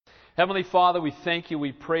Heavenly Father, we thank you,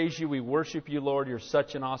 we praise you, we worship you, Lord. You're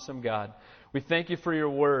such an awesome God. We thank you for your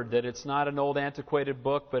word, that it's not an old antiquated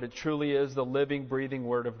book, but it truly is the living, breathing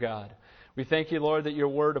word of God. We thank you, Lord, that your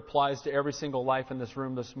word applies to every single life in this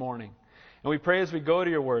room this morning. And we pray as we go to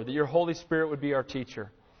your word, that your Holy Spirit would be our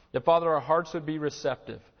teacher. That, Father, our hearts would be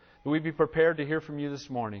receptive. That we'd be prepared to hear from you this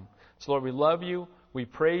morning. So, Lord, we love you, we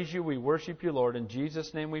praise you, we worship you, Lord. In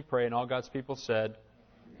Jesus' name we pray. And all God's people said,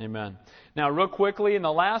 amen. Now, real quickly, in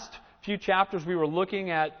the last few chapters, we were looking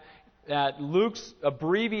at Luke's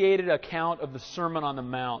abbreviated account of the Sermon on the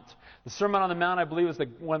Mount. The Sermon on the Mount, I believe, is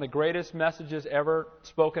one of the greatest messages ever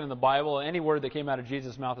spoken in the Bible. Any word that came out of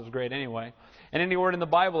Jesus' mouth is great anyway. And any word in the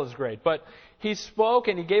Bible is great. But he spoke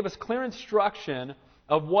and he gave us clear instruction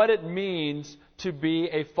of what it means to be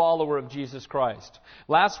a follower of Jesus Christ.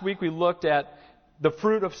 Last week we looked at the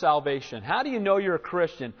fruit of salvation. How do you know you're a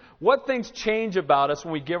Christian? What things change about us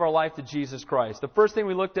when we give our life to Jesus Christ? The first thing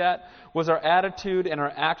we looked at was our attitude and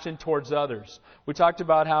our action towards others. We talked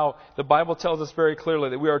about how the Bible tells us very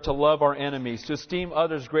clearly that we are to love our enemies, to esteem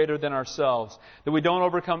others greater than ourselves, that we don't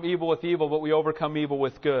overcome evil with evil, but we overcome evil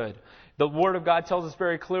with good. The Word of God tells us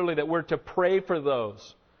very clearly that we're to pray for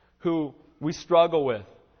those who we struggle with,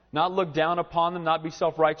 not look down upon them, not be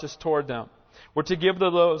self-righteous toward them. We're to give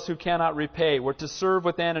to those who cannot repay. We're to serve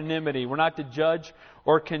with anonymity. We're not to judge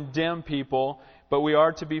or condemn people, but we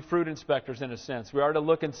are to be fruit inspectors in a sense. We are to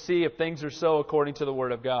look and see if things are so according to the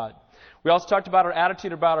Word of God. We also talked about our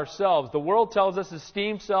attitude about ourselves. The world tells us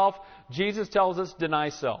esteem self. Jesus tells us deny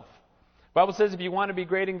self. The Bible says if you want to be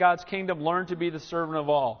great in God's kingdom, learn to be the servant of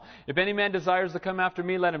all. If any man desires to come after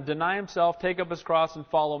me, let him deny himself, take up his cross, and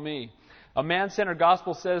follow me. A man-centered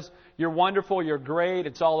gospel says, you're wonderful, you're great,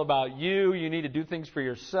 it's all about you, you need to do things for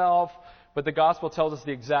yourself. But the gospel tells us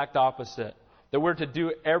the exact opposite, that we're to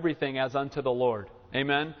do everything as unto the Lord.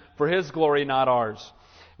 Amen? For His glory, not ours.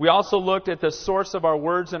 We also looked at the source of our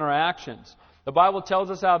words and our actions. The Bible tells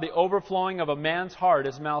us how the overflowing of a man's heart,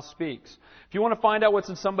 his mouth speaks. If you want to find out what's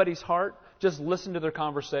in somebody's heart, just listen to their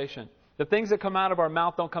conversation. The things that come out of our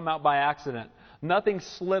mouth don't come out by accident. Nothing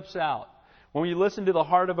slips out. When you listen to the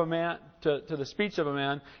heart of a man, to the speech of a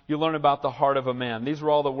man, you learn about the heart of a man. These were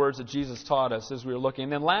all the words that Jesus taught us as we were looking.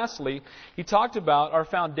 And then lastly, He talked about our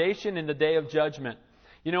foundation in the day of judgment.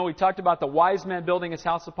 You know, we talked about the wise man building his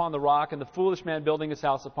house upon the rock and the foolish man building his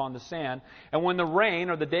house upon the sand. And when the rain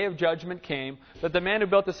or the day of judgment came, that the man who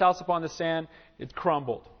built his house upon the sand, it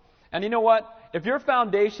crumbled. And you know what? If your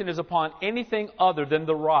foundation is upon anything other than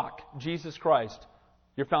the rock, Jesus Christ,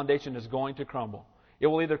 your foundation is going to crumble. It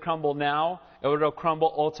will either crumble now or it will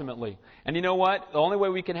crumble ultimately. And you know what? The only way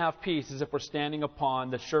we can have peace is if we're standing upon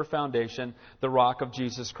the sure foundation, the rock of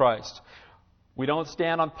Jesus Christ. We don't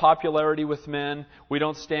stand on popularity with men. We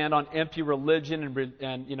don't stand on empty religion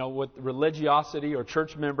and with religiosity or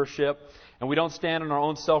church membership. And we don't stand on our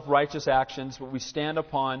own self-righteous actions, but we stand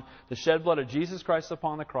upon the shed blood of Jesus Christ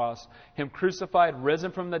upon the cross, Him crucified,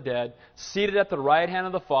 risen from the dead, seated at the right hand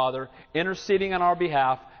of the Father, interceding on our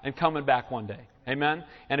behalf, and coming back one day. Amen?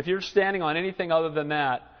 And if you're standing on anything other than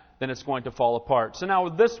that, then it's going to fall apart. So now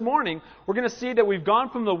this morning, we're going to see that we've gone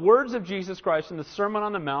from the words of Jesus Christ in the Sermon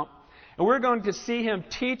on the Mount, and we're going to see Him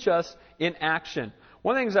teach us in action.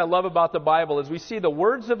 One of the things I love about the Bible is we see the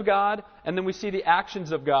words of God, and then we see the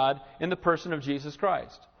actions of God in the person of Jesus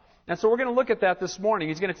Christ. And so we're going to look at that this morning.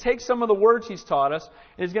 He's going to take some of the words He's taught us,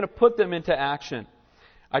 and He's going to put them into action.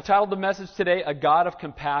 I titled the message today, A God of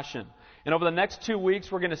Compassion. And over the next 2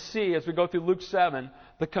 weeks, we're going to see, as we go through Luke 7,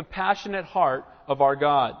 the compassionate heart of our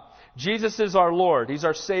God. Jesus is our Lord. He's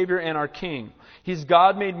our Savior and our King. He's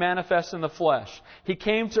God made manifest in the flesh. He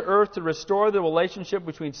came to earth to restore the relationship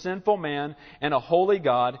between sinful man and a holy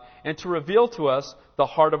God and to reveal to us the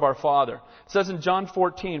heart of our Father. It says in John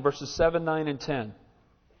 14, verses 7, 9, and 10,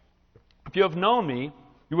 if you have known me,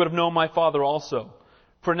 you would have known my Father also.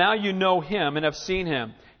 For now you know Him and have seen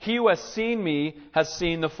Him. He who has seen me has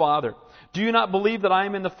seen the Father. Do you not believe that I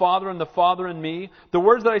am in the Father and the Father in me? The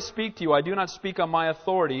words that I speak to you, I do not speak on my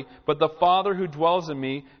authority, but the Father who dwells in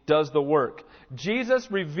me does the work. Jesus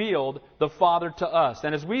revealed the Father to us.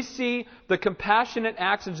 And as we see the compassionate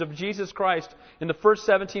actions of Jesus Christ in the first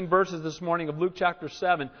 17 verses this morning of Luke chapter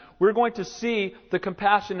 7, we're going to see the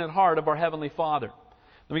compassionate heart of our Heavenly Father.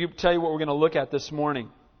 Let me tell you what we're going to look at this morning.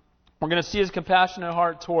 We're going to see His compassionate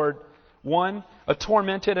heart toward, one, a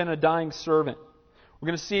tormented and a dying servant. We're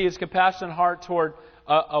going to see His compassionate heart toward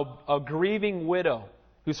a grieving widow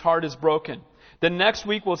whose heart is broken. Then next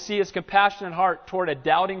week we'll see His compassionate heart toward a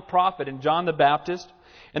doubting prophet in John the Baptist.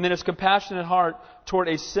 And then His compassionate heart toward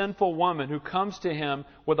a sinful woman who comes to Him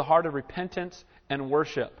with a heart of repentance and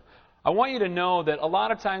worship. I want you to know that a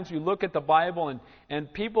lot of times we look at the Bible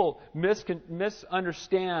and people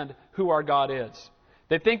misunderstand who our God is.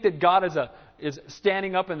 They think that God is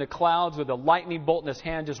standing up in the clouds with a lightning bolt in His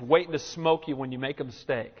hand just waiting to smoke you when you make a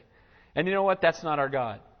mistake. And you know what? That's not our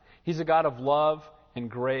God. He's a God of love and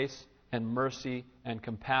grace and mercy and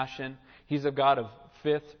compassion. He's a God of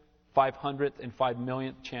 5th, 500th, and 5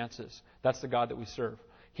 millionth chances. That's the God that we serve.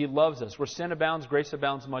 He loves us. Where sin abounds, grace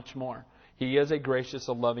abounds much more. He is a gracious,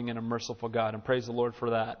 a loving, and a merciful God. And praise the Lord for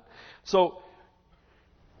that. So,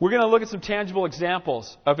 we're going to look at some tangible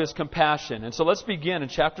examples of His compassion. And so let's begin in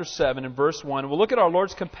chapter 7 and verse 1. We'll look at our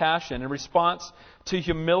Lord's compassion in response to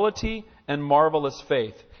humility and marvelous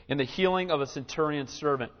faith in the healing of a centurion's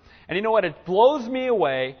servant. And you know what? It blows me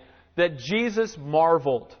away that Jesus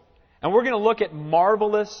marveled. And we're going to look at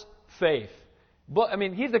marvelous faith. I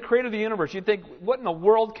mean, He's the creator of the universe. You'd think, what in the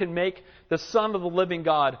world can make the Son of the living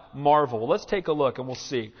God marvel? Well, let's take a look and we'll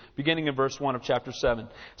see. Beginning in verse 1 of chapter 7.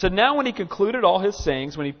 So now when He concluded all His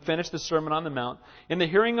sayings, when He finished the Sermon on the Mount, in the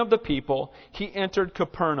hearing of the people, He entered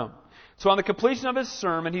Capernaum. So on the completion of His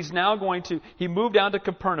sermon, He moved down to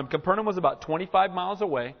Capernaum. Capernaum was about 25 miles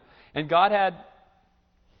away. And God had,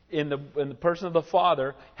 in the person of the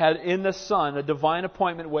Father, had in the Son a divine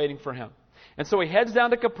appointment waiting for Him. And so He heads down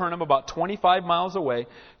to Capernaum, about 25 miles away.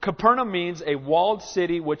 Capernaum means a walled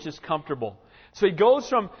city which is comfortable. So He goes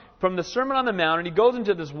from the Sermon on the Mount and He goes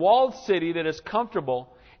into this walled city that is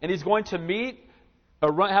comfortable, and He's going to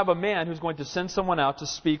have a man who's going to send someone out to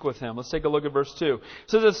speak with Him. Let's take a look at verse 2. It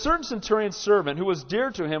says, a certain centurion's servant who was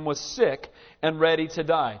dear to him was sick and ready to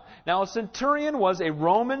die. Now a centurion was a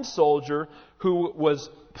Roman soldier who was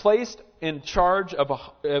placed in charge of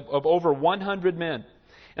over 100 men.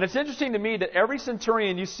 And it's interesting to me that every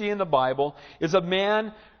centurion you see in the Bible is a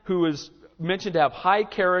man who is mentioned to have high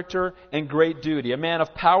character and great duty. A man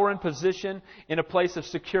of power and position in a place of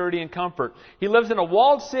security and comfort. He lives in a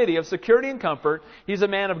walled city of security and comfort. He's a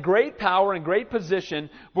man of great power and great position.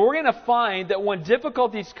 But we're going to find that when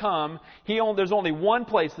difficulties come, there's only one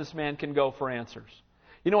place this man can go for answers.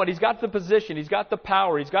 You know what? He's got the position. He's got the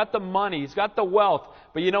power. He's got the money. He's got the wealth.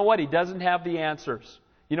 But you know what? He doesn't have the answers.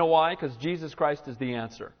 You know why? Because Jesus Christ is the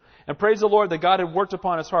answer. And praise the Lord that God had worked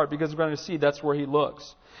upon his heart, because we're going to see that's where he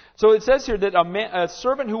looks. So it says here that a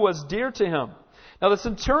servant who was dear to him. Now the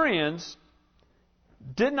centurions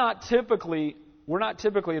were not typically,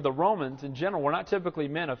 the Romans in general, were not typically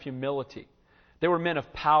men of humility. They were men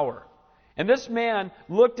of power. And this man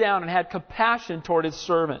looked down and had compassion toward his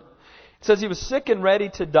servant. It says he was sick and ready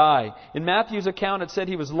to die. In Matthew's account, it said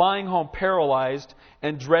he was lying home paralyzed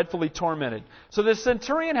and dreadfully tormented. So the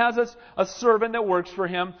centurion has a servant that works for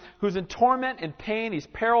him who's in torment and pain. He's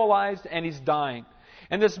paralyzed and he's dying.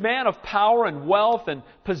 And this man of power and wealth and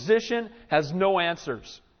position has no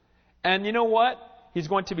answers. And you know what? He's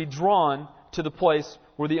going to be drawn to the place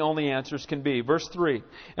where the only answers can be. Verse 3.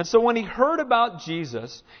 And so when he heard about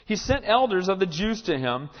Jesus, he sent elders of the Jews to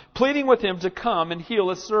him, pleading with him to come and heal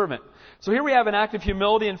his servant. So here we have an act of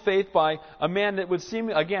humility and faith by a man that would seem,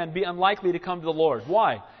 again, be unlikely to come to the Lord.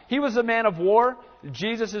 Why? He was a man of war.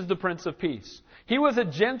 Jesus is the Prince of Peace. He was a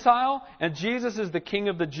Gentile, and Jesus is the King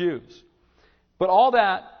of the Jews. But all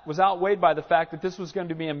that was outweighed by the fact that this was going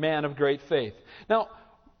to be a man of great faith. Now,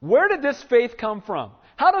 where did this faith come from?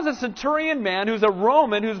 How does a centurion man who's a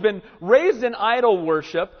Roman, who's been raised in idol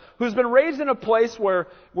worship, who's been raised in a place where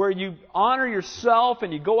you honor yourself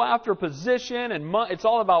and you go after a position and it's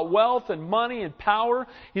all about wealth and money and power,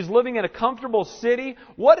 he's living in a comfortable city,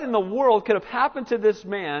 what in the world could have happened to this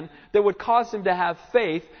man that would cause him to have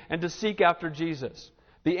faith and to seek after Jesus?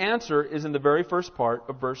 The answer is in the very first part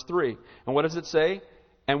of verse 3. And what does it say?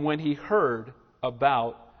 And when he heard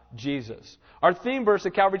about Jesus. Our theme verse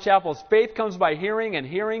at Calvary Chapel is faith comes by hearing and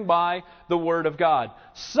hearing by the Word of God.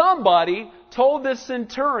 Somebody told this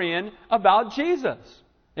centurion about Jesus.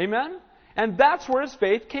 Amen? And that's where his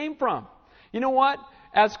faith came from. You know what?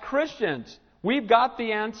 As Christians, we've got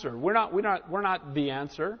the answer. We're not the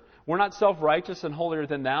answer. We're not self-righteous and holier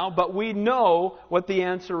than thou, but we know what the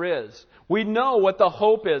answer is. We know what the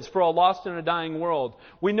hope is for a lost and a dying world.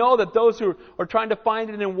 We know that those who are trying to find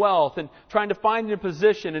it in wealth and trying to find it in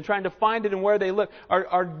position and trying to find it in where they live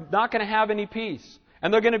are not going to have any peace.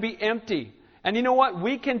 And they're going to be empty. And you know what?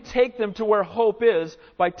 We can take them to where hope is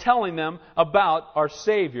by telling them about our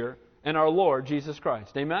Savior and our Lord, Jesus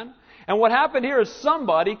Christ. Amen? And what happened here is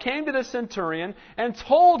somebody came to the centurion and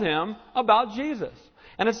told him about Jesus.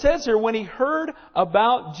 And it says here, when he heard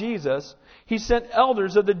about Jesus, he sent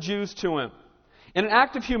elders of the Jews to him. In an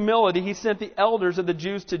act of humility, he sent the elders of the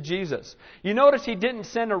Jews to Jesus. You notice he didn't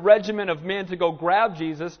send a regiment of men to go grab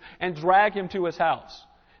Jesus and drag him to his house.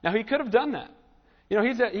 Now, he could have done that. You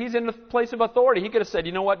know, he's in the place of authority. He could have said,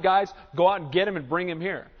 you know what, guys, go out and get him and bring him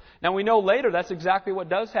here. Now, we know later that's exactly what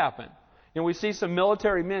does happen. You know, we see some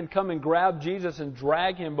military men come and grab Jesus and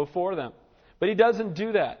drag him before them. But he doesn't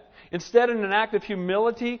do that. Instead, in an act of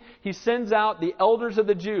humility, he sends out the elders of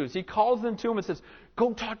the Jews. He calls them to him and says,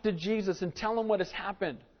 go talk to Jesus and tell him what has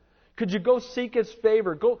happened. Could you go seek his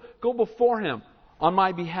favor? Go before him on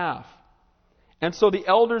my behalf. And so the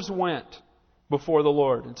elders went before the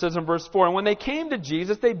Lord. It says in verse 4, and when they came to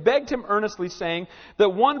Jesus, they begged him earnestly, saying that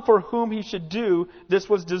one for whom he should do this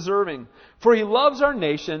was deserving. For he loves our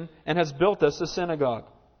nation and has built us a synagogue.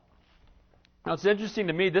 Now it's interesting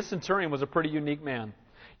to me, this centurion was a pretty unique man.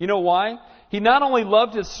 You know why? He not only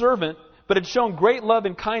loved his servant, but had shown great love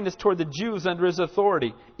and kindness toward the Jews under his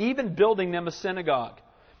authority, even building them a synagogue.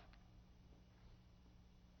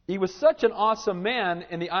 He was such an awesome man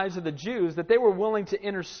in the eyes of the Jews that they were willing to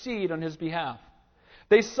intercede on his behalf.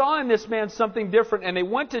 They saw in this man something different, and they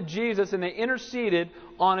went to Jesus and they interceded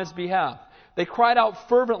on his behalf. They cried out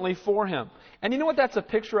fervently for him. And you know what that's a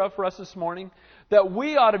picture of for us this morning? That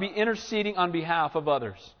we ought to be interceding on behalf of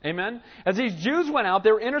others. Amen? As these Jews went out,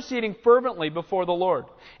 they were interceding fervently before the Lord.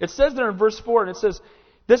 It says there in verse 4, and it says,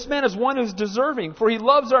 this man is one who's deserving, for he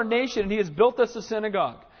loves our nation and he has built us a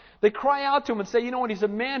synagogue. They cry out to him and say, you know what, he's a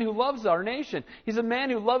man who loves our nation. He's a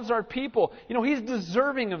man who loves our people. You know, he's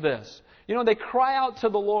deserving of this. You know, they cry out to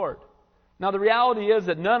the Lord. Now, the reality is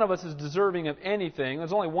that none of us is deserving of anything.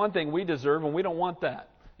 There's only one thing we deserve, and we don't want that.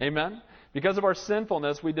 Amen? Because of our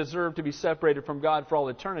sinfulness, we deserve to be separated from God for all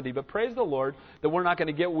eternity. But praise the Lord that we're not going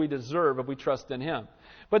to get what we deserve if we trust in Him.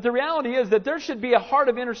 But the reality is that there should be a heart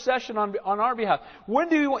of intercession on our behalf. When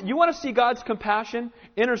do you want to see God's compassion?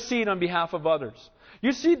 Intercede on behalf of others.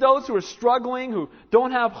 You see those who are struggling, who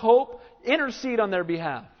don't have hope, intercede on their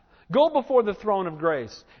behalf. Go before the throne of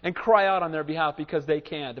grace and cry out on their behalf because they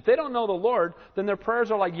can't. If they don't know the Lord, then their prayers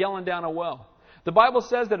are like yelling down a well. The Bible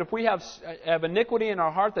says that if we have iniquity in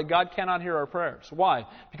our heart, that God cannot hear our prayers. Why?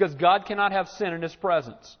 Because God cannot have sin in His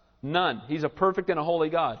presence. None. He's a perfect and a holy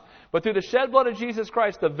God. But through the shed blood of Jesus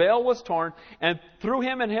Christ, the veil was torn, and through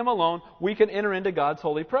Him and Him alone, we can enter into God's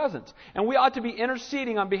holy presence. And we ought to be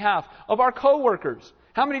interceding on behalf of our co-workers.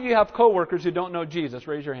 How many of you have co-workers who don't know Jesus?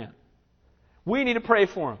 Raise your hand. We need to pray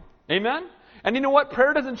for them. Amen? And you know what?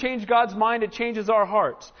 Prayer doesn't change God's mind, it changes our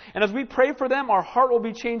hearts. And as we pray for them, our heart will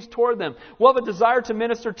be changed toward them. We'll have a desire to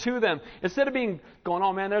minister to them. Instead of going,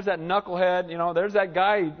 oh man, there's that knucklehead, there's that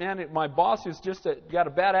guy, man, my boss who's just got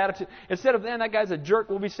a bad attitude. Instead of, man, that guy's a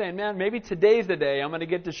jerk, we'll be saying, man, maybe today's the day I'm going to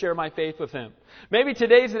get to share my faith with him. Maybe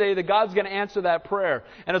today's the day that God's going to answer that prayer.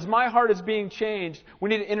 And as my heart is being changed, we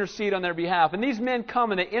need to intercede on their behalf. And these men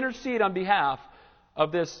come and they intercede on behalf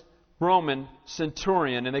of this Roman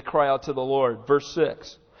centurion, and they cry out to the Lord. Verse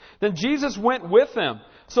 6. Then Jesus went with them.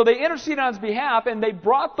 So they interceded on his behalf, and they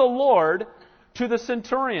brought the Lord to the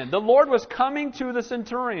centurion. The Lord was coming to the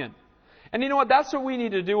centurion. And you know what? That's what we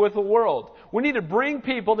need to do with the world. We need to bring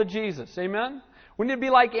people to Jesus. Amen? We need to be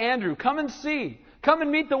like Andrew. Come and see. Come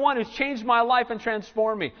and meet the one who's changed my life and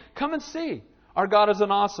transformed me. Come and see. Our God is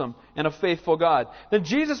an awesome and a faithful God. Then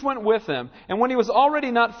Jesus went with them, and when he was already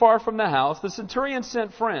not far from the house, the centurion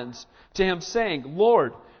sent friends to him, saying,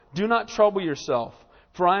 Lord, do not trouble yourself,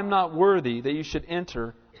 for I am not worthy that you should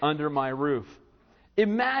enter under my roof.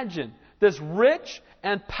 Imagine this rich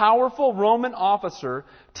and powerful Roman officer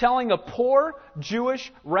telling a poor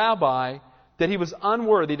Jewish rabbi that he was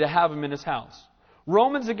unworthy to have him in his house.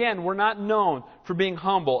 Romans, again, were not known for being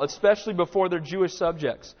humble, especially before their Jewish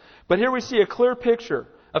subjects. But here we see a clear picture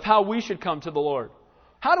of how we should come to the Lord.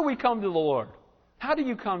 How do we come to the Lord? How do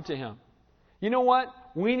you come to Him? You know what?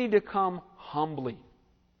 We need to come humbly.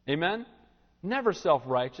 Amen? Never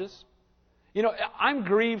self-righteous. I'm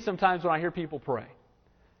grieved sometimes when I hear people pray.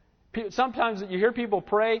 Sometimes you hear people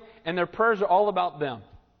pray and their prayers are all about them.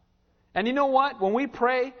 And you know what? When we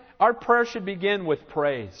pray, our prayer should begin with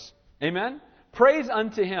praise. Amen? Praise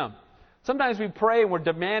unto Him. Sometimes we pray and we're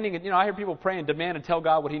demanding it. I hear people pray and demand and tell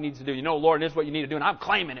God what He needs to do. Lord, this is what you need to do, and I'm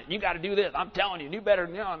claiming it. You got to do this. I'm telling you, you better,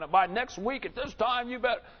 by next week at this time, you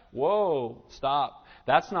better. Whoa, stop.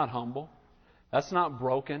 That's not humble. That's not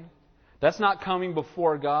broken. That's not coming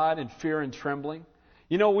before God in fear and trembling.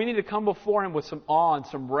 We need to come before Him with some awe and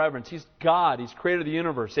some reverence. He's God. He's creator of the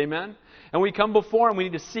universe. Amen? And we come before Him, we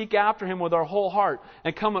need to seek after Him with our whole heart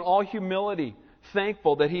and come in all humility,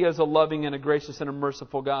 thankful that He is a loving and a gracious and a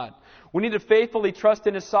merciful God. We need to faithfully trust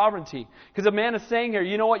in His sovereignty. Because a man is saying here,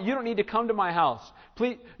 you know what? You don't need to come to my house.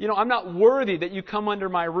 Please, I'm not worthy that you come under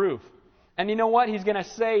my roof. And you know what? He's going to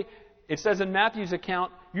say, it says in Matthew's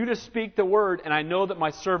account, you just speak the word and I know that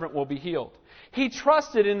my servant will be healed. He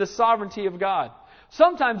trusted in the sovereignty of God.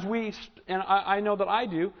 Sometimes and I know that I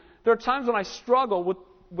do, there are times when I struggle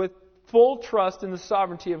with full trust in the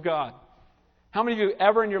sovereignty of God. How many of you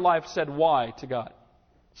ever in your life said why to God?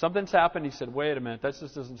 Something's happened, you said, wait a minute, that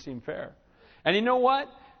just doesn't seem fair. And you know what?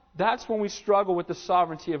 That's when we struggle with the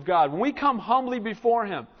sovereignty of God. When we come humbly before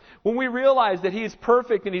Him, when we realize that He is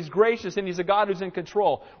perfect and He's gracious and He's a God who's in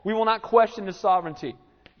control, we will not question His sovereignty.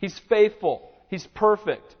 He's faithful. He's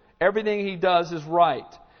perfect. Everything He does is right.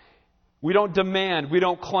 We don't demand, we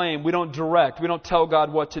don't claim, we don't direct, we don't tell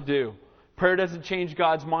God what to do. Prayer doesn't change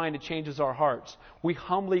God's mind, it changes our hearts. We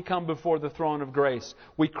humbly come before the throne of grace.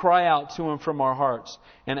 We cry out to Him from our hearts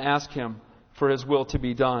and ask Him for His will to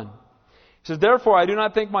be done. He says, therefore, I do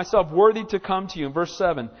not think myself worthy to come to you. In verse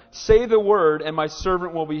 7, say the word and my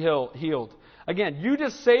servant will be healed. Again, you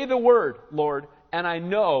just say the word, Lord, and I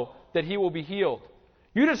know that he will be healed.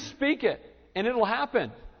 You just speak it and it'll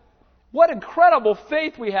happen. What incredible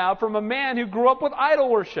faith we have from a man who grew up with idol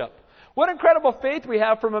worship. What incredible faith we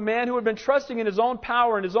have from a man who had been trusting in his own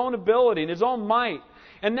power and his own ability and his own might.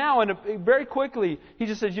 And now, very quickly, he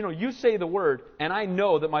just says, you say the word and I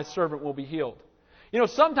know that my servant will be healed.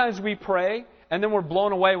 Sometimes we pray and then we're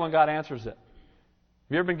blown away when God answers it. Have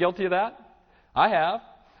you ever been guilty of that? I have.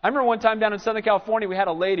 I remember one time down in Southern California, we had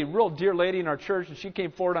a lady, real dear lady in our church, and she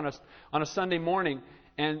came forward on a Sunday morning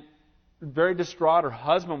and very distraught. Her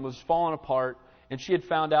husband was falling apart, and she had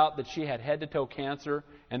found out that she had head-to-toe cancer,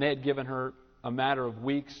 and they had given her a matter of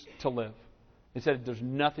weeks to live. They said, there's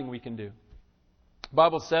nothing we can do. The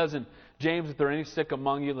Bible says in James, if there are any sick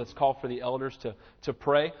among you, let's call for the elders to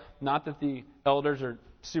pray. Not that the elders are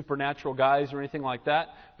supernatural guys or anything like that,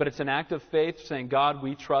 but it's an act of faith saying, God,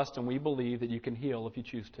 we trust and we believe that you can heal if you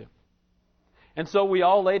choose to. And so we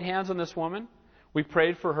all laid hands on this woman. We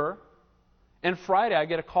prayed for her. And Friday, I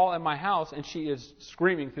get a call at my house, and she is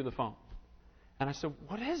screaming through the phone. And I said,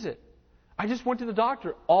 what is it? I just went to the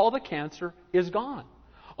doctor. All the cancer is gone.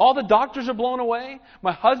 All the doctors are blown away.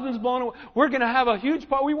 My husband's blown away. We're going to have a huge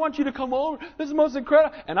party. We want you to come over. This is the most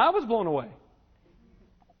incredible. And I was blown away.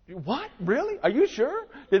 What? Really? Are you sure?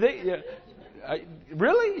 Did they?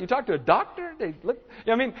 Really? You talked to a doctor? They look.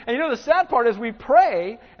 I mean, and the sad part is we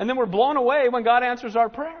pray and then we're blown away when God answers our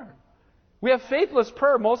prayer. We have faithless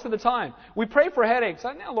prayer most of the time. We pray for headaches.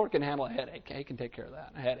 Now, Lord can handle a headache. He can take care of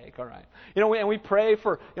that. A headache, all right. And we pray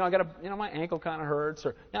for, I got my ankle kind of hurts,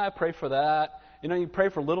 or I pray for that. You pray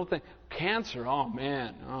for little things. Cancer, oh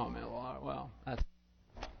man, well, that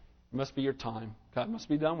must be your time. God must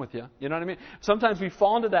be done with you. You know what I mean? Sometimes we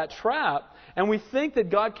fall into that trap, and we think that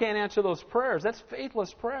God can't answer those prayers. That's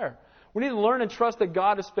faithless prayer. We need to learn and trust that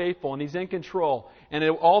God is faithful and He's in control. And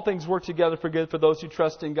all things work together for good for those who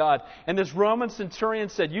trust in God. And this Roman centurion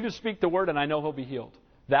said, you just speak the word and I know he'll be healed.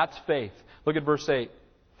 That's faith. Look at verse 8. It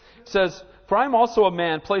says, for I am also a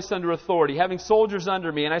man placed under authority, having soldiers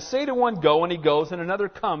under me. And I say to one, go, and he goes, and another,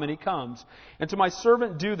 come, and he comes. And to my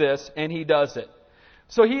servant, do this, and he does it.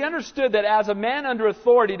 So he understood that as a man under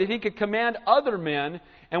authority, that he could command other men.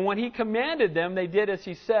 And when he commanded them, they did as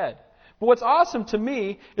he said. But what's awesome to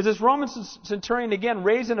me is this Roman centurion, again,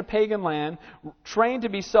 raised in a pagan land, trained to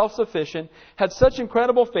be self-sufficient, had such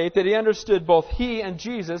incredible faith that he understood both he and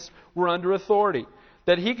Jesus were under authority.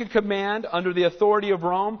 That he could command under the authority of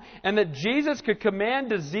Rome, and that Jesus could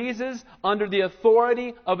command diseases under the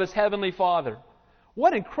authority of His Heavenly Father.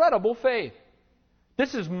 What incredible faith!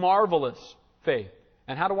 This is marvelous faith.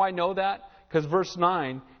 And how do I know that? Because verse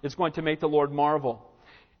 9 is going to make the Lord marvel.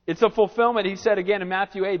 It's a fulfillment, he said again in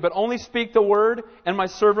Matthew 8, but only speak the word and my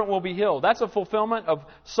servant will be healed. That's a fulfillment of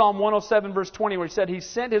Psalm 107 verse 20 where he said He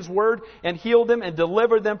sent His word and healed them and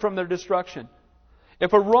delivered them from their destruction.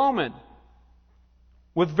 If a Roman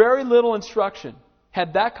with very little instruction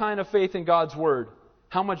had that kind of faith in God's word,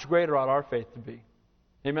 how much greater ought our faith to be?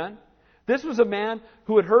 Amen? This was a man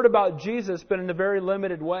who had heard about Jesus but in a very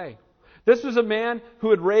limited way. This was a man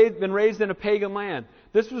who had been raised in a pagan land.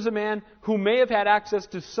 This was a man who may have had access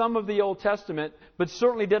to some of the Old Testament, but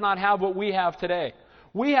certainly did not have what we have today.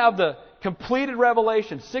 We have the completed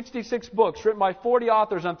Revelation, 66 books written by 40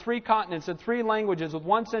 authors on 3 continents and 3 languages with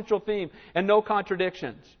one central theme and no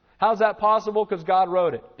contradictions. How's that possible? Because God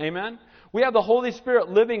wrote it. Amen? We have the Holy Spirit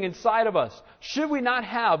living inside of us. Should we not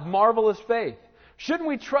have marvelous faith? Shouldn't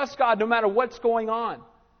we trust God no matter what's going on?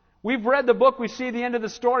 We've read the book. We see the end of the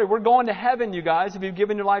story. We're going to heaven, you guys, if you've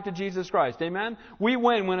given your life to Jesus Christ. Amen? We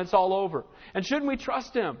win when it's all over. And shouldn't we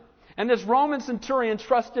trust Him? And this Roman centurion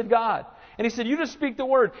trusted God. And he said, you just speak the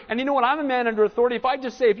word. And you know what? I'm a man under authority.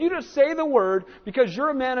 If you just say the word, because you're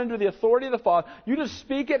a man under the authority of the Father, you just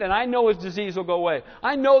speak it and I know his disease will go away.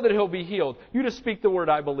 I know that he'll be healed. You just speak the word,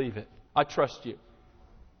 I believe it. I trust you.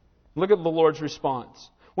 Look at the Lord's response.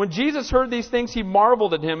 When Jesus heard these things, he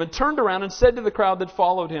marveled at him and turned around and said to the crowd that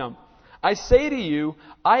followed him, I say to you,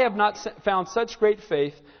 I have not found such great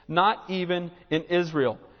faith, not even in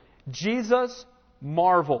Israel. Jesus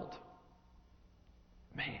marveled.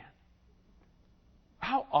 Man,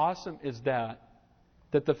 how awesome is that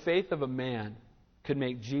the faith of a man could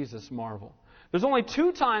make Jesus marvel? There's only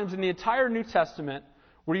 2 times in the entire New Testament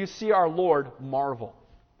where you see our Lord marvel.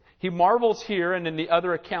 He marvels here and in the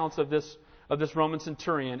other accounts of this Roman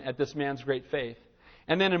centurion at this man's great faith.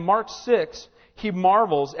 And then in Mark 6, he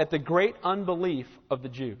marvels at the great unbelief of the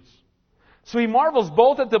Jews. So he marvels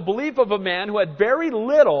both at the belief of a man who had very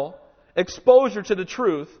little exposure to the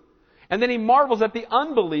truth, and then he marvels at the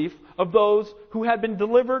unbelief of those who had been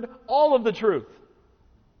delivered all of the truth.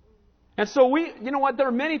 And so you know what? There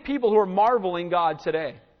are many people who are marveling God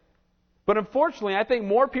today. But unfortunately, I think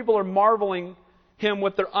more people are marveling Him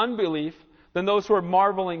with their unbelief than those who are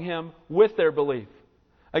marveling Him with their belief.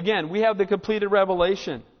 Again, we have the completed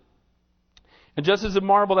revelation. And just as he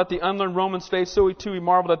marveled at the unlearned Roman's faith, so too he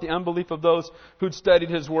marveled at the unbelief of those who'd studied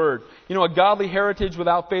His Word. You know, a godly heritage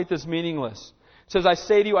without faith is meaningless. It says, I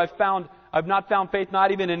say to you, I've not found faith,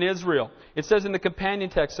 not even in Israel. It says in the companion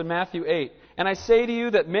text in Matthew 8, and I say to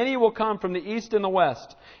you that many will come from the east and the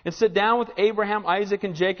west and sit down with Abraham, Isaac,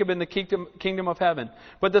 and Jacob in the kingdom of heaven.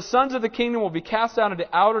 But the sons of the kingdom will be cast out into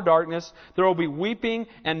outer darkness. There will be weeping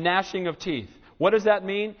and gnashing of teeth. What does that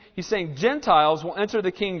mean? He's saying Gentiles will enter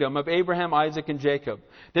the kingdom of Abraham, Isaac, and Jacob.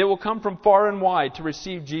 They will come from far and wide to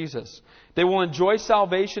receive Jesus. They will enjoy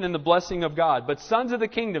salvation and the blessing of God. But sons of the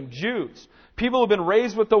kingdom, Jews, people who have been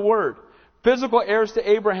raised with the Word, physical heirs to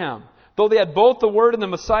Abraham, though they had both the Word and the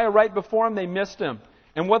Messiah right before them, they missed Him.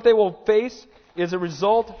 And what they will face is a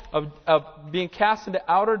result of being cast into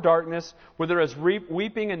outer darkness where there is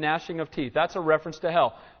weeping and gnashing of teeth. That's a reference to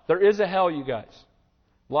hell. There is a hell, you guys.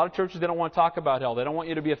 A lot of churches, they don't want to talk about hell. They don't want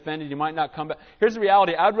you to be offended. You might not come back. Here's the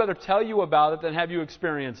reality. I'd rather tell you about it than have you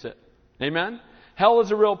experience it. Amen? Hell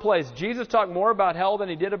is a real place. Jesus talked more about hell than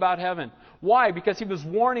He did about heaven. Why? Because He was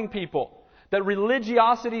warning people that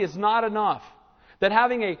religiosity is not enough. That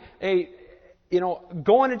having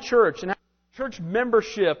going to church and having church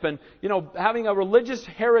membership and, having a religious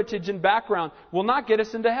heritage and background will not get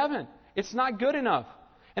us into heaven. It's not good enough.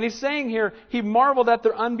 And He's saying here, He marveled at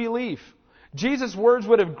their unbelief. Jesus' words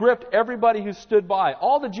would have gripped everybody who stood by.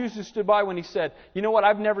 All the Jews who stood by when He said, you know what,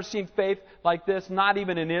 I've never seen faith like this, not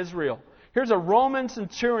even in Israel. Here's a Roman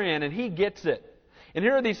centurion and he gets it. And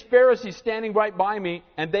here are these Pharisees standing right by me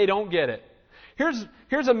and they don't get it.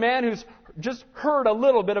 Here's a man who's just heard a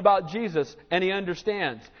little bit about Jesus and he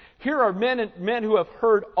understands. Here are men who have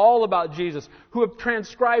heard all about Jesus, who have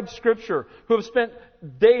transcribed Scripture, who have spent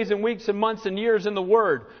days and weeks and months and years in the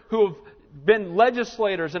Word, who have been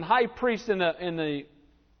legislators and high priests in the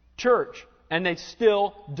church, and they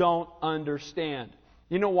still don't understand.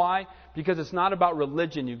 You know why? Because it's not about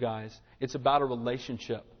religion, you guys. It's about a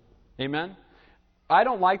relationship. Amen? I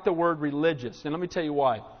don't like the word religious, and let me tell you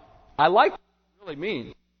why. I like what it really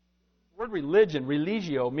means. The word religion,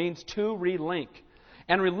 religio, means to relink.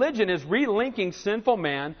 And religion is relinking sinful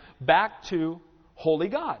man back to holy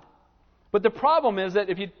God. But the problem is that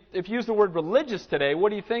if you use the word religious today, what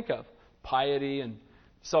do you think of? Piety and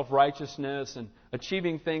self-righteousness and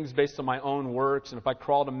achieving things based on my own works. And if I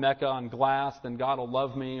crawl to Mecca on glass, then God will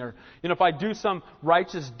love me. Or, if I do some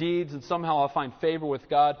righteous deeds and somehow I'll find favor with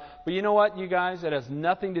God. But you know what, you guys? It has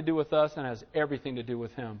nothing to do with us and has everything to do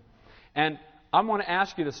with Him. And I want to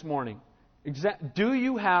ask you this morning, do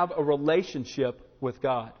you have a relationship with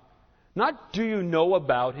God? Not do you know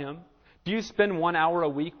about Him? Do you spend 1 hour a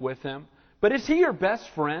week with Him? But is He your best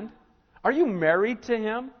friend? Are you married to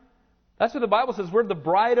Him? That's what the Bible says. We're the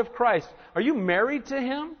bride of Christ. Are you married to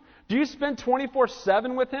Him? Do you spend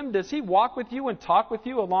 24/7 with Him? Does He walk with you and talk with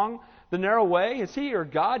you along the narrow way? Is He your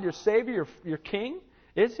God, your Savior, your King?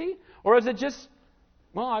 Is He? Or is it just,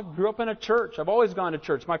 I grew up in a church. I've always gone to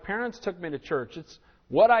church. My parents took me to church. It's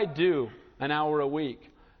what I do an hour a week.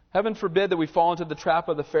 Heaven forbid that we fall into the trap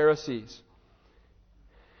of the Pharisees.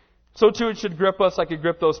 So too it should grip us like it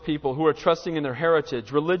gripped those people who are trusting in their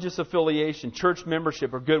heritage, religious affiliation, church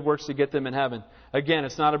membership, or good works to get them in heaven. Again,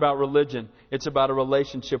 it's not about religion. It's about a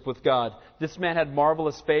relationship with God. This man had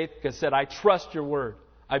marvelous faith because he said, I trust your word.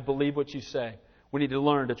 I believe what you say. We need to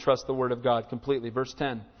learn to trust the word of God completely. Verse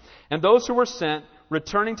 10. And those who were sent,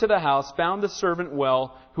 returning to the house, found the servant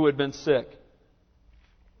well who had been sick.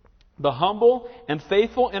 The humble and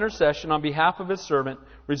faithful intercession on behalf of his servant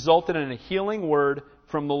resulted in a healing word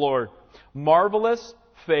from the Lord. Marvelous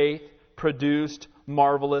faith produced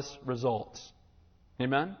marvelous results.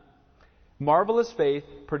 Amen? Marvelous faith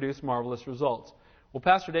produced marvelous results. Well,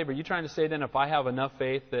 Pastor Dave, are you trying to say then if I have enough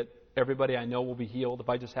faith that everybody I know will be healed? If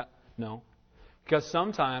I just have... No. Because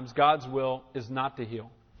sometimes God's will is not to heal.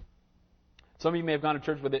 Some of you may have gone to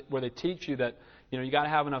church where they teach you that, you got to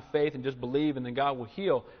have enough faith and just believe and then God will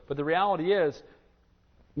heal. But the reality is,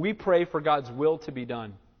 we pray for God's will to be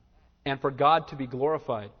done and for God to be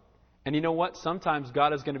glorified. And you know what? Sometimes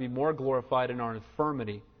God is going to be more glorified in our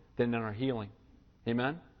infirmity than in our healing.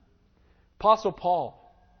 Amen? Apostle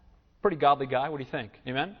Paul, pretty godly guy. What do you think?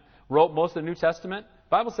 Amen? Wrote most of the New Testament. The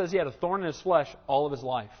Bible says he had a thorn in his flesh all of his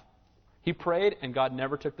life. He prayed and God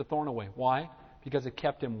never took the thorn away. Why? Because it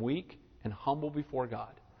kept him weak and humble before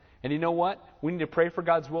God. And you know what? We need to pray for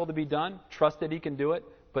God's will to be done. Trust that He can do it.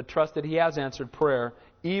 But trust that He has answered prayer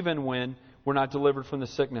even when we're not delivered from the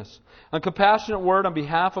sickness. A compassionate word on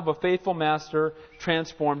behalf of a faithful master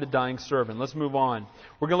transformed a dying servant. Let's move on.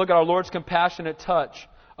 We're going to look at our Lord's compassionate touch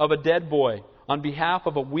of a dead boy on behalf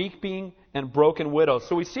of a weeping and broken widow.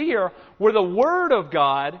 So we see here where the Word of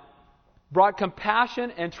God brought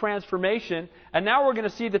compassion and transformation. And now we're going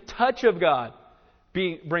to see the touch of God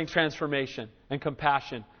bring transformation and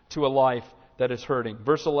compassion to a life that is hurting.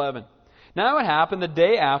 Verse 11. Now it happened the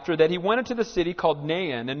day after that he went into the city called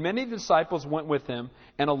Nain, and many disciples went with him,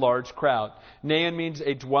 and a large crowd. Nain means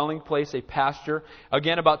a dwelling place, a pasture.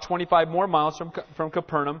 Again, about 25 more miles from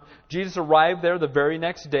Capernaum. Jesus arrived there the very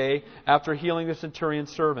next day after healing the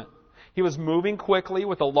centurion's servant. He was moving quickly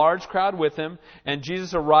with a large crowd with him, and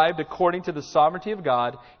Jesus arrived according to the sovereignty of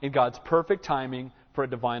God in God's perfect timing for a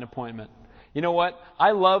divine appointment. You know what?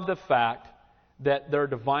 I love the fact that there are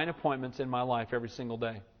divine appointments in my life every single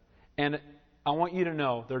day. And I want you to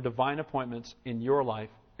know there are divine appointments in your life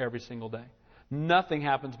every single day. Nothing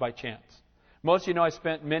happens by chance. Most of you know I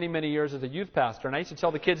spent many, many years as a youth pastor, and I used to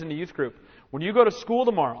tell the kids in the youth group, when you go to school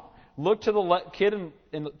tomorrow, look to the kid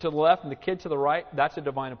to the left and the kid to the right. That's a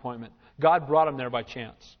divine appointment. God brought them there by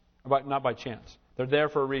chance. Not by chance. They're there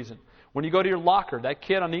for a reason. When you go to your locker, that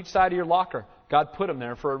kid on each side of your locker, God put them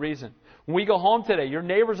there for a reason. When we go home today, your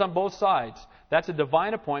neighbors on both sides, that's a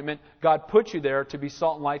divine appointment. God put you there to be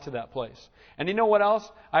salt and light to that place. And you know what else?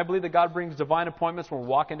 I believe that God brings divine appointments when we're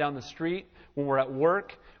walking down the street, when we're at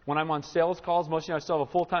work, when I'm on sales calls. Most of you know I still have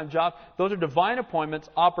a full-time job. Those are divine appointments,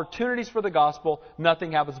 opportunities for the gospel.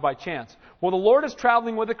 Nothing happens by chance. Well, the Lord is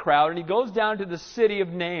traveling with a crowd, and He goes down to the city of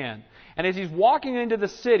Nain. And as He's walking into the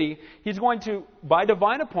city, He's going to, by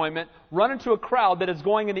divine appointment, run into a crowd that is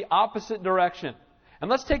going in the opposite direction. And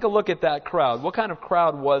let's take a look at that crowd. What kind of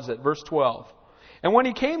crowd was it? Verse 12. And when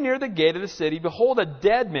he came near the gate of the city, behold, a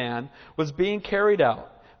dead man was being carried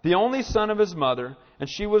out, the only son of his mother, and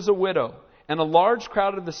she was a widow. And a large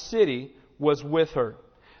crowd of the city was with her.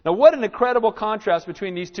 Now, what an incredible contrast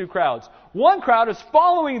between these two crowds. One crowd is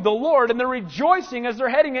following the Lord, and they're rejoicing as they're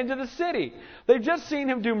heading into the city. They've just seen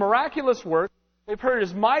Him do miraculous work. They've heard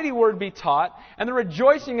His mighty word be taught, and they're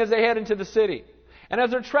rejoicing as they head into the city. And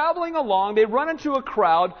as they're traveling along, they run into a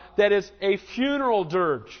crowd that is a funeral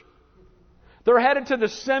dirge. They're headed to the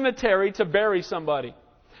cemetery to bury somebody.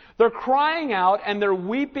 They're crying out and they're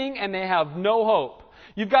weeping and they have no hope.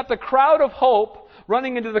 You've got the crowd of hope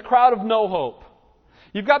running into the crowd of no hope.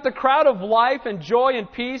 You've got the crowd of life and joy and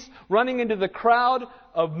peace running into the crowd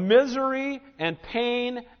of misery and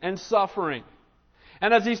pain and suffering.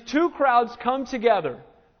 And as these two crowds come together,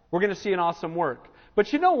 we're going to see an awesome work.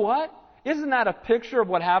 But you know what? Isn't that a picture of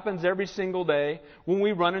what happens every single day when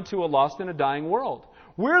we run into a lost and a dying world?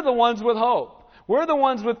 We're the ones with hope. We're the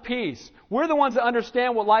ones with peace. We're the ones that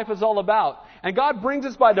understand what life is all about. And God brings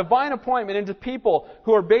us by divine appointment into people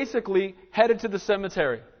who are basically headed to the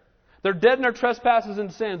cemetery. They're dead in their trespasses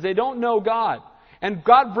and sins. They don't know God. And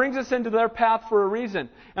God brings us into their path for a reason.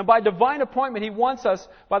 And by divine appointment, He wants us,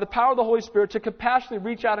 by the power of the Holy Spirit, to compassionately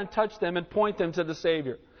reach out and touch them and point them to the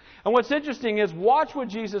Savior. And what's interesting is, watch what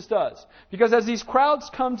Jesus does. Because as these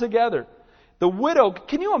crowds come together, the widow,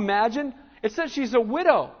 can you imagine? It says she's a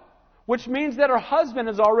widow, which means that her husband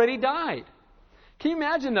has already died. Can you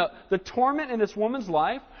imagine the torment in this woman's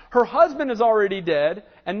life? Her husband is already dead,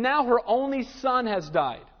 and now her only son has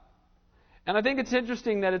died. And I think it's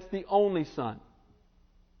interesting that it's the only son.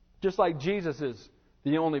 Just like Jesus is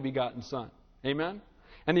the only begotten Son. Amen?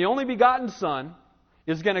 And the only begotten Son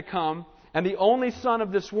is going to come, and the only son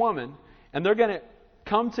of this woman, and they're going to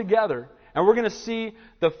come together, and we're going to see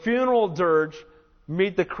the funeral dirge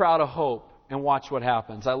meet the crowd of hope, and watch what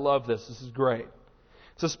happens. I love this. This is great.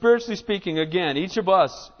 So spiritually speaking, again, each of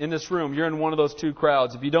us in this room, you're in one of those two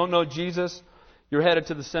crowds. If you don't know Jesus, you're headed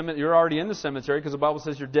to the cemetery. You're already in the cemetery because the Bible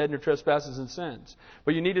says you're dead in your trespasses and sins.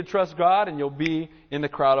 But you need to trust God and you'll be in the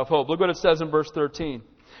crowd of hope. Look what it says in verse 13.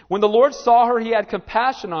 When the Lord saw her, He had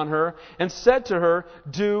compassion on her and said to her,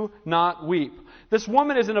 "Do not weep." This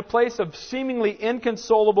woman is in a place of seemingly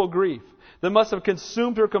inconsolable grief that must have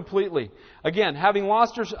consumed her completely. Again, having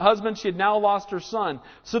lost her husband, she had now lost her son.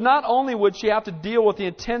 So not only would she have to deal with the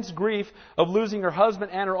intense grief of losing her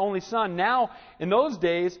husband and her only son, now, in those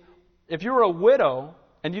days, if you were a widow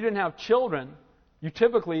and you didn't have children, you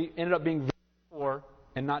typically ended up being very poor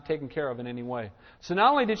and not taken care of in any way. So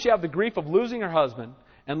not only did she have the grief of losing her husband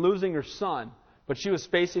and losing her son, but she was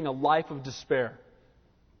facing a life of despair.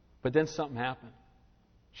 But then something happened.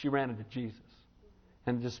 She ran into Jesus.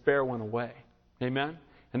 And the despair went away. Amen?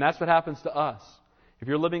 And that's what happens to us. If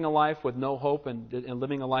you're living a life with no hope and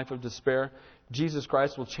living a life of despair, Jesus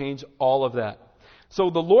Christ will change all of that. So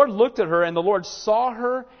the Lord looked at her, and the Lord saw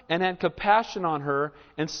her and had compassion on her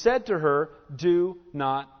and said to her, "Do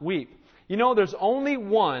not weep." You know, there's only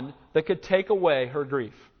one that could take away her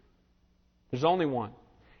grief. There's only one.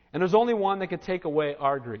 And there's only one that could take away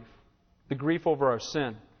our grief. The grief over our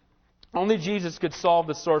sin. Only Jesus could solve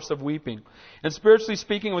the source of weeping. And spiritually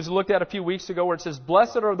speaking, as we looked at a few weeks ago, where it says,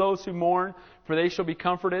 "Blessed are those who mourn, for they shall be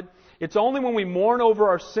comforted." It's only when we mourn over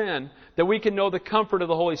our sin that we can know the comfort of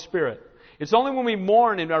the Holy Spirit. It's only when we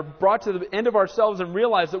mourn and are brought to the end of ourselves and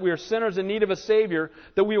realize that we are sinners in need of a Savior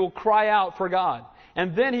that we will cry out for God.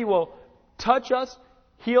 And then He will touch us,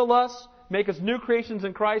 heal us, make us new creations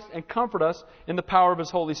in Christ, and comfort us in the power of His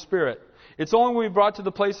Holy Spirit. It's only when we're brought to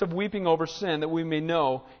the place of weeping over sin that we may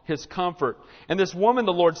know His comfort. And this woman,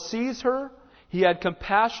 the Lord sees her, He had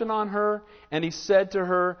compassion on her, and He said to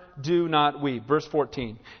her, "Do not weep." Verse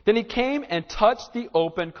 14. Then He came and touched the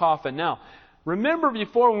open coffin. Now, remember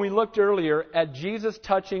before when we looked earlier at Jesus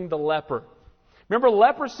touching the leper. Remember,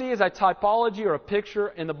 leprosy is a typology or a picture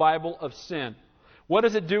in the Bible of sin. What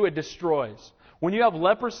does it do? It destroys. When you have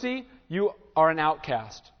leprosy, you are an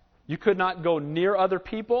outcast. You could not go near other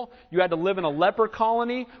people. You had to live in a leper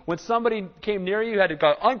colony. When somebody came near you, you had to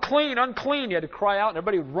go, "Unclean, unclean." You had to cry out, and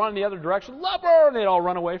everybody would run the other direction. "Leper!" And they'd all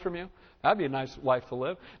run away from you. That'd be a nice life to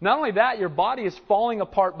live. Not only that, your body is falling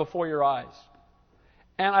apart before your eyes.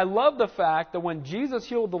 And I love the fact that when Jesus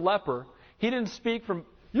healed the leper, He didn't speak from,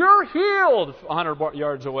 "You're healed," 100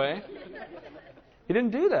 yards away. He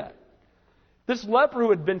didn't do that. This leper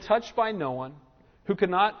who had been touched by no one, who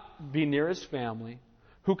could not be near his family,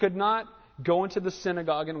 who could not go into the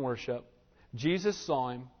synagogue and worship, Jesus saw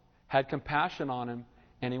him, had compassion on him,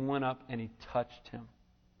 and He went up and He touched him.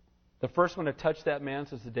 The first one to touch that man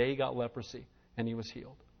since the day he got leprosy, and he was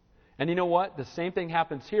healed. And you know what? The same thing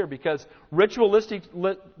happens here, because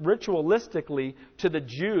ritualistically to the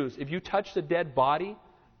Jews, if you touched a dead body,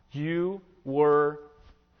 you were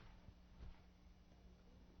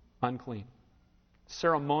unclean.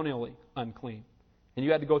 Ceremonially unclean. And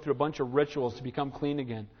you had to go through a bunch of rituals to become clean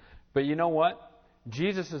again. But you know what?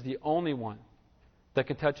 Jesus is the only one that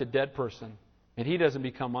can touch a dead person, and He doesn't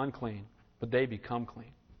become unclean, but they become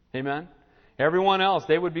clean. Amen? Everyone else,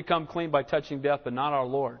 they would become clean by touching death, but not our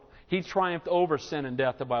Lord. He triumphed over sin and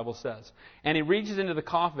death, the Bible says. And He reaches into the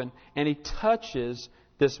coffin, and He touches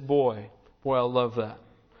this boy. Boy, I love that.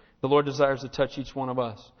 The Lord desires to touch each one of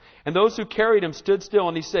us. And those who carried Him stood still,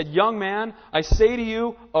 and He said, "Young man, I say to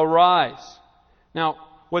you, arise." Now,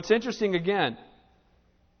 what's interesting again,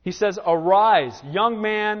 He says, "Arise, young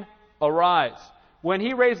man, arise." When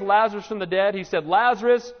He raised Lazarus from the dead, He said,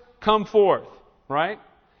 "Lazarus, come forth." Right?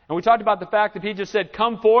 And we talked about the fact that if He just said,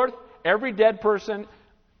 "Come forth," every dead person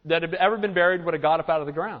that had ever been buried would have got up out of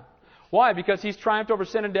the ground. Why? Because He's triumphed over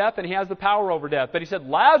sin and death, and He has the power over death. But He said,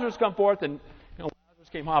 "Lazarus, come forth," and Lazarus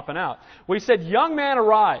came hopping out. Well, He said, "Young man,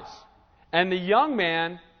 arise." And the young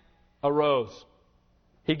man arose.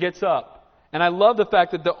 He gets up. And I love the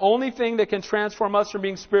fact that the only thing that can transform us from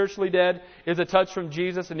being spiritually dead is a touch from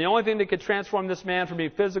Jesus. And the only thing that could transform this man from being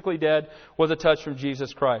physically dead was a touch from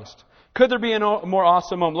Jesus Christ. Could there be a more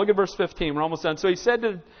awesome moment? Look at verse 15. We're almost done. So He said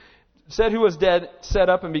who was dead, sat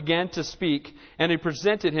up and began to speak, and He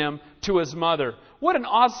presented him to his mother. What an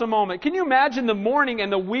awesome moment. Can you imagine the mourning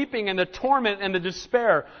and the weeping and the torment and the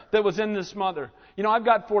despair that was in this mother? You know, I've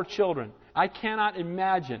got 4 children. I cannot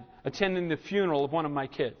imagine attending the funeral of one of my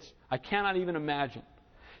kids. I cannot even imagine.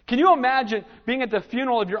 Can you imagine being at the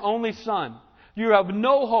funeral of your only son? You have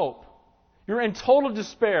no hope. You're in total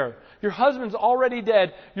despair. Your husband's already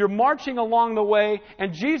dead. You're marching along the way,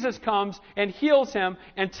 and Jesus comes and heals him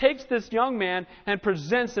and takes this young man and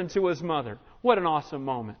presents him to his mother. What an awesome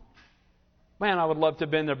moment. Man, I would love to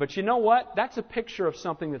have been there. But you know what? That's a picture of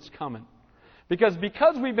something that's coming. Because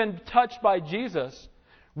we've been touched by Jesus,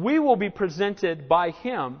 we will be presented by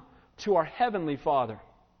Him to our Heavenly Father.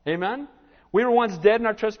 Amen? We were once dead in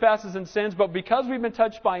our trespasses and sins, but because we've been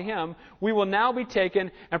touched by Him, we will now be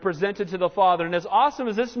taken and presented to the Father. And as awesome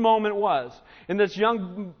as this moment was, in this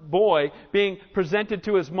young boy being presented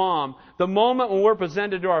to his mom, the moment when we're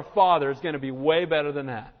presented to our Father is going to be way better than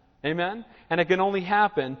that. Amen? And it can only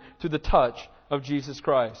happen through the touch of Jesus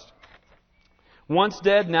Christ. Once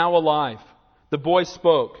dead, now alive. The boy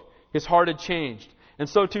spoke. His heart had changed. And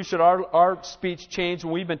so too should our speech change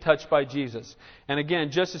when we've been touched by Jesus. And again,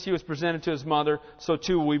 just as He was presented to His mother, so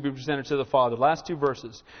too will we be presented to the Father. Last two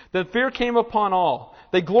verses. Then fear came upon all.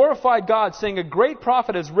 They glorified God, saying, a great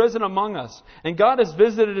prophet has risen among us, and God has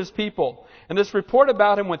visited His people. And this report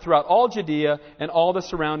about Him went throughout all Judea and all the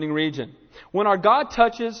surrounding region. When our God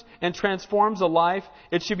touches and transforms a life,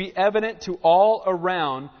 it should be evident to all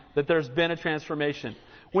around that there's been a transformation.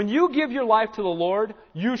 When you give your life to the Lord,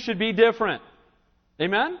 you should be different.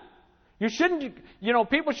 Amen? You shouldn't,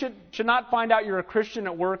 people should not find out you're a Christian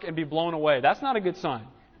at work and be blown away. That's not a good sign.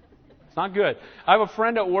 It's not good. I have a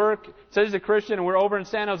friend at work, says he's a Christian, and we're over in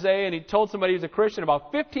San Jose, and he told somebody he's a Christian.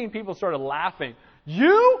 About 15 people started laughing.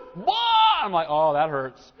 You? What? I'm like, oh, that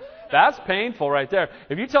hurts. That's painful right there.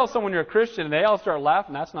 If you tell someone you're a Christian and they all start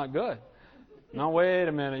laughing, that's not good. No, wait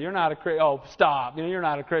a minute. You're not a Christian. Oh, stop. You're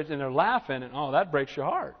not a Christian. They're laughing, and oh, that breaks your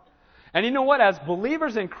heart. And you know what? As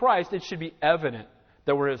believers in Christ, it should be evident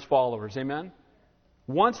that we're His followers. Amen?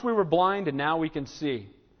 Once we were blind and now we can see.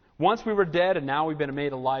 Once we were dead and now we've been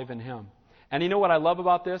made alive in Him. And you know what I love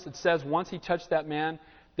about this? It says once He touched that man,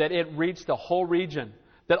 that it reached the whole region.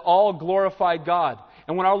 That all glorified God.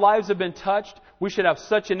 And when our lives have been touched, we should have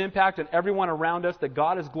such an impact on everyone around us that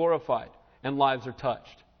God is glorified and lives are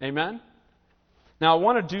touched. Amen? Now, I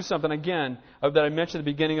want to do something again that I mentioned at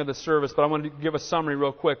the beginning of the service, but I want to give a summary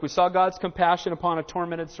real quick. We saw God's compassion upon a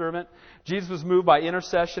tormented servant. Jesus was moved by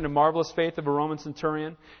intercession and marvelous faith of a Roman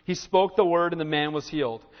centurion. He spoke the word and the man was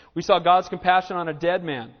healed. We saw God's compassion on a dead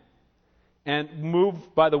man and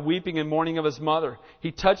moved by the weeping and mourning of his mother.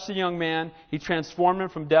 He touched the young man. He transformed him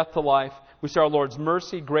from death to life. We saw our Lord's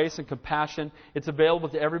mercy, grace, and compassion. It's available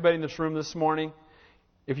to everybody in this room this morning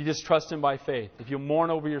if you just trust Him by faith. If you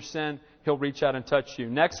mourn over your sin, He'll reach out and touch you.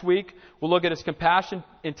 Next week, we'll look at His compassion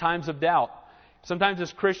in times of doubt. Sometimes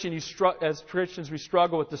as Christians, we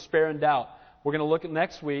struggle with despair and doubt. We're going to look at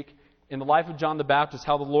next week in the life of John the Baptist,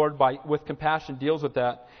 how the Lord, with compassion, deals with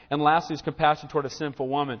that. And lastly, His compassion toward a sinful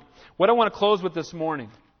woman. What I want to close with this morning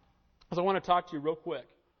is I want to talk to you real quick.